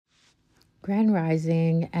Grand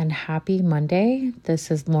Rising and happy Monday. This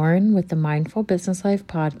is Lauren with the Mindful Business Life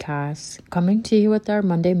podcast, coming to you with our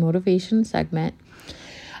Monday motivation segment.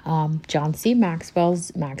 John C.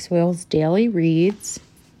 Maxwell's Daily Reads.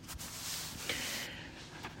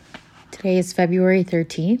 Today is February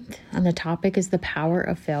 13th, and the topic is the power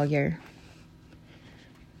of failure.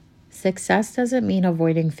 Success doesn't mean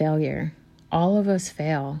avoiding failure. All of us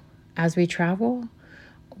fail. As we travel,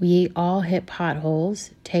 we all hit potholes,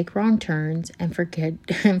 take wrong turns, and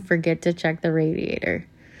forget to check the radiator.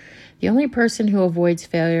 The only person who avoids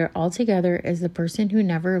failure altogether is the person who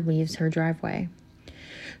never leaves her driveway.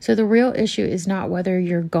 So the real issue is not whether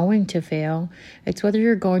you're going to fail, it's whether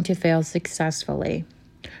you're going to fail successfully,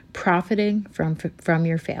 profiting from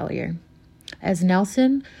your failure. As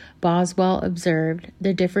Nelson Boswell observed,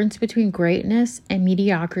 the difference between greatness and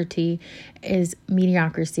mediocrity is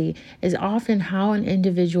often how an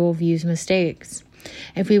individual views mistakes.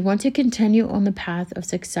 If we want to continue on the path of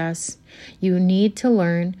success, you need to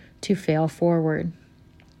learn to fail forward.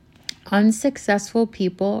 Unsuccessful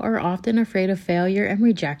people are often afraid of failure and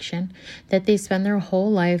rejection, that they spend their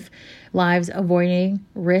whole lives avoiding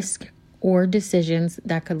risk or decisions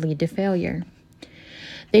that could lead to failure.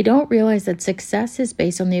 They don't realize that success is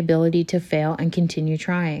based on the ability to fail and continue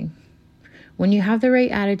trying. When you have the right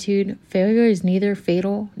attitude, failure is neither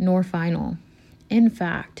fatal nor final. In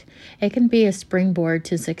fact, it can be a springboard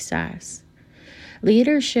to success.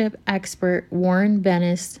 Leadership expert Warren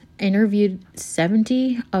Bennis interviewed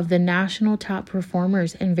 70 of the national top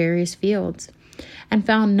performers in various fields and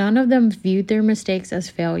found none of them viewed their mistakes as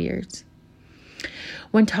failures.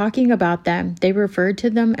 When talking about them, they referred to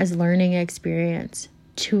them as learning experience,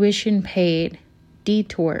 tuition paid,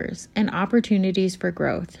 detours, and opportunities for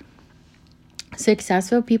growth.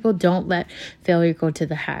 Successful people don't let failure go to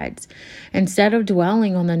the heads. Instead of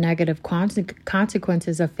dwelling on the negative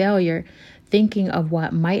consequences of failure, thinking of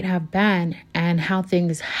what might have been and how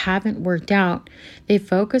things haven't worked out, they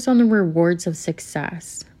focus on the rewards of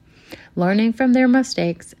success, learning from their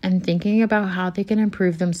mistakes and thinking about how they can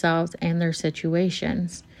improve themselves and their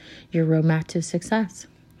situations. Your roadmap to success.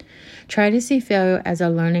 Try to see failure as a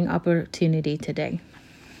learning opportunity today.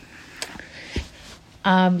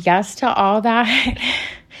 Yes to all that.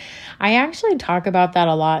 I actually talk about that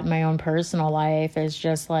a lot in my own personal life. It's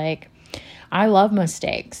just like, I love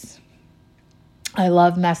mistakes. I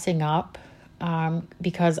love messing up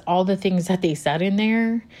because all the things that they said in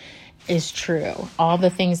there is true. All the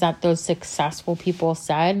things that those successful people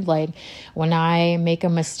said, like when I make a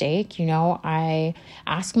mistake, I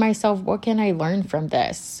ask myself, what can I learn from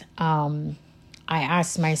this? I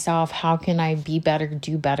ask myself, how can I be better,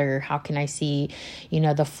 do better? How can I see,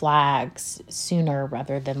 the flags sooner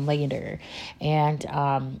rather than later? And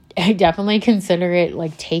I definitely consider it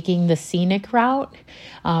like taking the scenic route.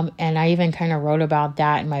 And I even kind of wrote about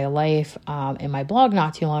that in my life, in my blog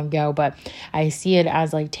not too long ago, but I see it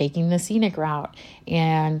as like taking the scenic route.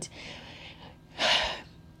 And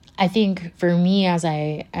I think for me, as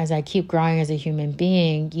I keep growing as a human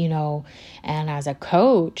being, and as a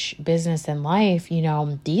coach, business and life,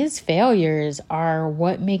 these failures are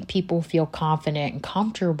what make people feel confident and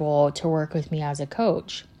comfortable to work with me as a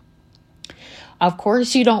coach. Of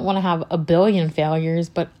course, you don't want to have a billion failures,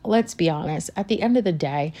 but let's be honest. At the end of the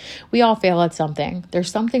day, we all fail at something.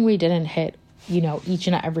 There's something we didn't hit, each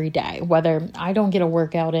and every day, whether I don't get a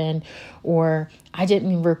workout in or I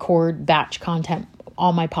didn't record batch content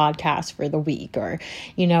on my podcast for the week or,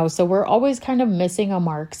 so we're always kind of missing a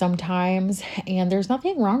mark sometimes, and there's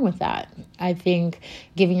nothing wrong with that. I think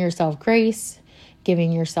giving yourself grace,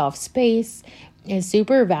 giving yourself space is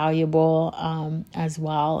super valuable as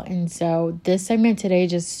well. And so this segment today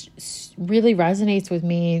just really resonates with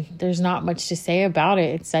me. There's not much to say about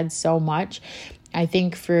it. It said so much. I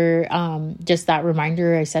think for just that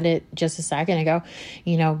reminder, I said it just a second ago,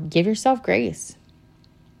 give yourself grace.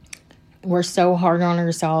 We're so hard on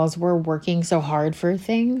ourselves. We're working so hard for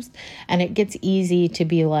things, and it gets easy to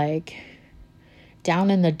be like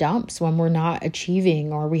down in the dumps when we're not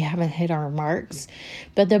achieving or we haven't hit our marks.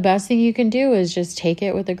 But the best thing you can do is just take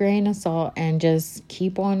it with a grain of salt and just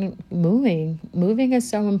keep on moving. Moving is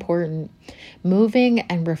so important. Moving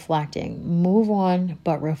and reflecting. Move on,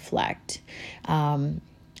 but reflect.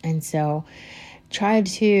 And so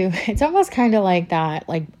it's almost kind of like that,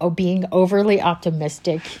 like being overly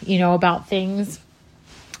optimistic, about things.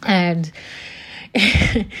 And,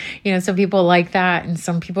 some people like that and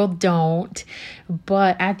some people don't.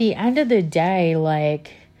 But at the end of the day,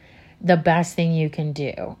 like the best thing you can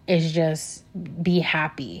do is just be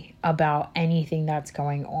happy about anything that's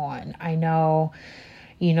going on. I know,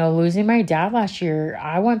 Losing my dad last year,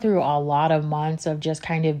 I went through a lot of months of just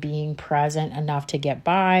kind of being present enough to get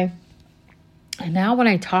by. And now when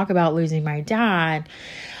I talk about losing my dad,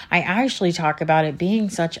 I actually talk about it being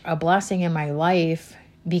such a blessing in my life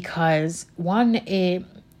because, one, it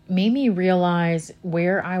made me realize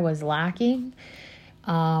where I was lacking,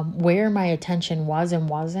 where my attention was and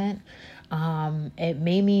wasn't. It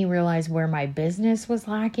made me realize where my business was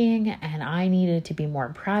lacking and I needed to be more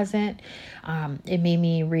present. It made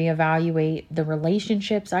me reevaluate the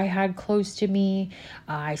relationships I had close to me.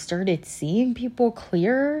 I started seeing people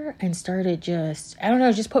clearer and started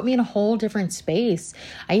just put me in a whole different space.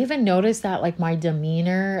 I even noticed that like my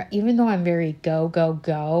demeanor, even though I'm very go, go,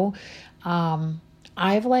 go,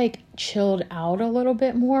 I've like chilled out a little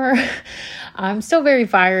bit more. I'm still very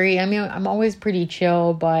fiery. I mean, I'm always pretty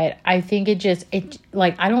chill, but I think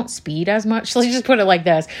I don't speed as much. Let's just put it like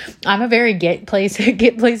this. I'm a very get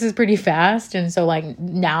places pretty fast. And so like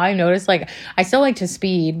now I notice like I still like to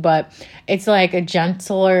speed, but it's like a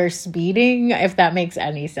gentler speeding, if that makes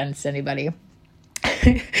any sense to anybody.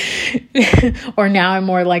 Or now I'm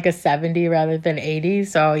more like a 70 rather than 80.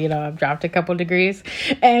 So, I've dropped a couple degrees.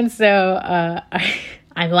 And so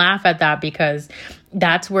I laugh at that because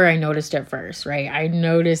that's where I noticed it first, right? I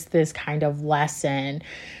noticed this kind of lesson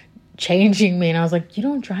changing me. And I was like, you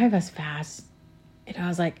don't drive as fast. And I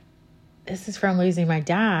was like, this is from losing my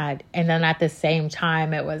dad. And then at the same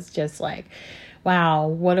time, it was just like, wow,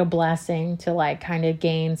 what a blessing to like kind of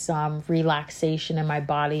gain some relaxation in my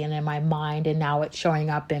body and in my mind. And now it's showing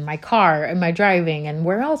up in my car and my driving. And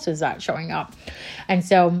where else is that showing up? And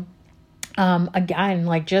so, again,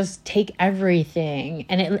 like just take everything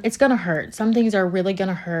and it's going to hurt. Some things are really going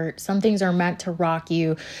to hurt. Some things are meant to rock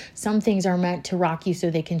you. Some things are meant to rock you so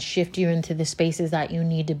they can shift you into the spaces that you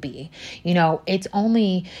need to be. It's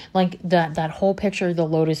only like that whole picture of the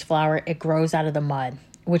lotus flower, it grows out of the mud,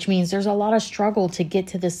 which means there's a lot of struggle to get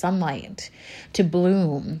to the sunlight, to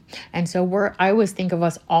bloom. And so I always think of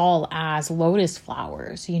us all as lotus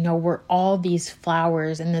flowers. We're all these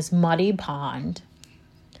flowers in this muddy pond.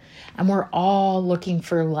 And we're all looking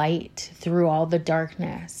for light through all the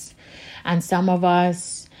darkness. And some of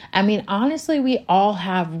us, honestly, we all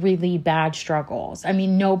have really bad struggles.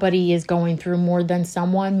 Nobody is going through more than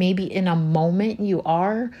someone. Maybe in a moment you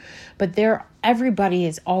are, but everybody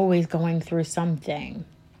is always going through something.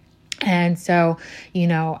 And so,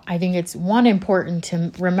 I think it's important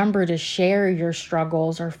to remember to share your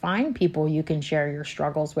struggles or find people you can share your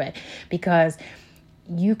struggles with, because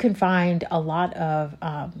you can find a lot of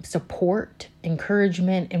support,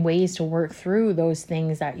 encouragement, and ways to work through those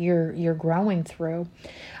things that you're growing through.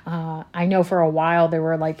 I know for a while there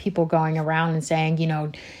were like people going around and saying,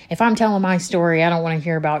 if I'm telling my story, I don't want to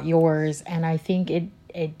hear about yours. And I think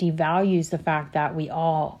it devalues the fact that we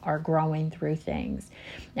all are growing through things.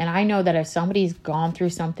 And I know that if somebody's gone through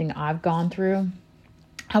something I've gone through,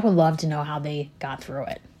 I would love to know how they got through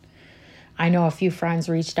it. I know a few friends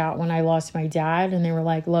reached out when I lost my dad and they were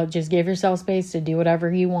like, look, just give yourself space to do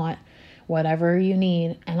whatever you want, whatever you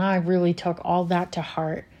need. And I really took all that to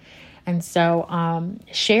heart. And so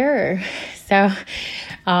share. So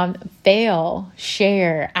fail,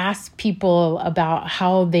 share, ask people about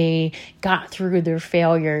how they got through their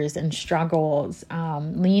failures and struggles.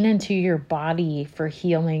 Lean into your body for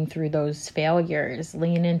healing through those failures.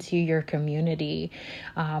 Lean into your community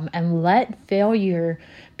and let failure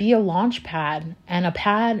be a launch pad and a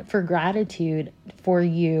pad for gratitude for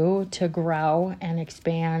you to grow and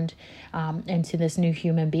expand into this new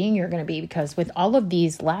human being you're going to be. Because with all of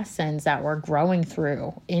these lessons that we're growing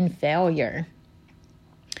through in failure,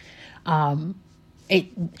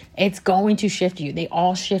 it's going to shift you. They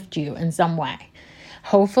all shift you in some way,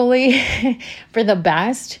 hopefully for the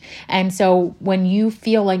best. And so when you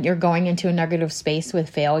feel like you're going into a negative space with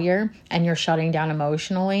failure and you're shutting down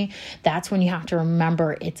emotionally, that's when you have to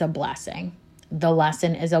remember it's a blessing. The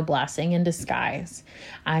lesson is a blessing in disguise.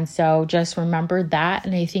 And so just remember that.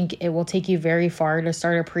 And I think it will take you very far to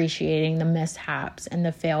start appreciating the mishaps and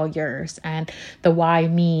the failures and the why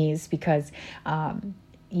me's, because,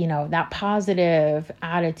 that positive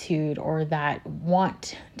attitude or that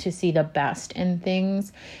want to see the best in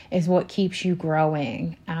things is what keeps you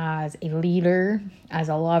growing as a leader, as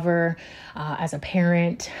a lover, as a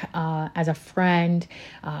parent, as a friend,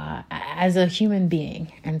 as a human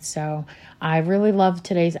being. And so I really loved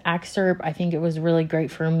today's excerpt. I think it was really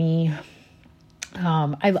great for me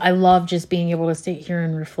I love just being able to sit here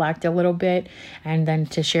and reflect a little bit and then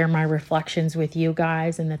to share my reflections with you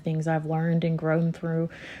guys and the things I've learned and grown through.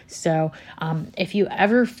 So if you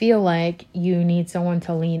ever feel like you need someone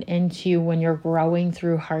to lean into when you're growing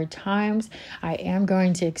through hard times, I am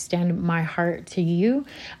going to extend my heart to you.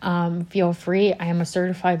 Feel free. I am a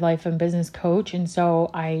certified life and business coach. And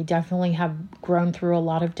so I definitely have grown through a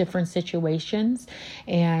lot of different situations.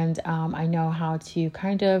 And I know how to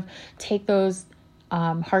kind of take those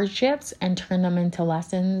hardships and turn them into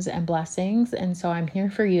lessons and blessings. And so I'm here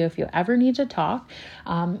for you if you ever need to talk,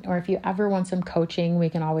 or if you ever want some coaching. We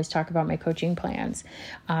can always talk about my coaching plans.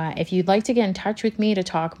 If you'd like to get in touch with me to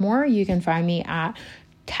talk more, you can find me at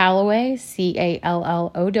Calloway, Calloway,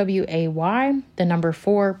 the number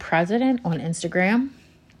 4 president on Instagram.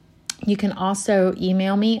 You can also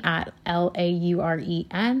email me at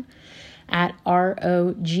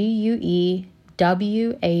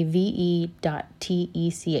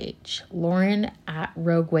lauren@rogueve.tech,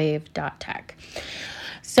 lauren@roguewave.tech.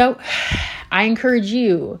 So I encourage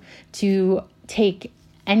you to take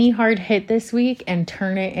any hard hit this week and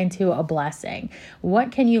turn it into a blessing.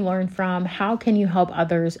 What can you learn from? How can you help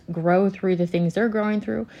others grow through the things they're growing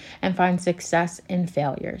through and find success in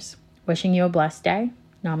failures? Wishing you a blessed day.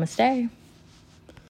 Namaste.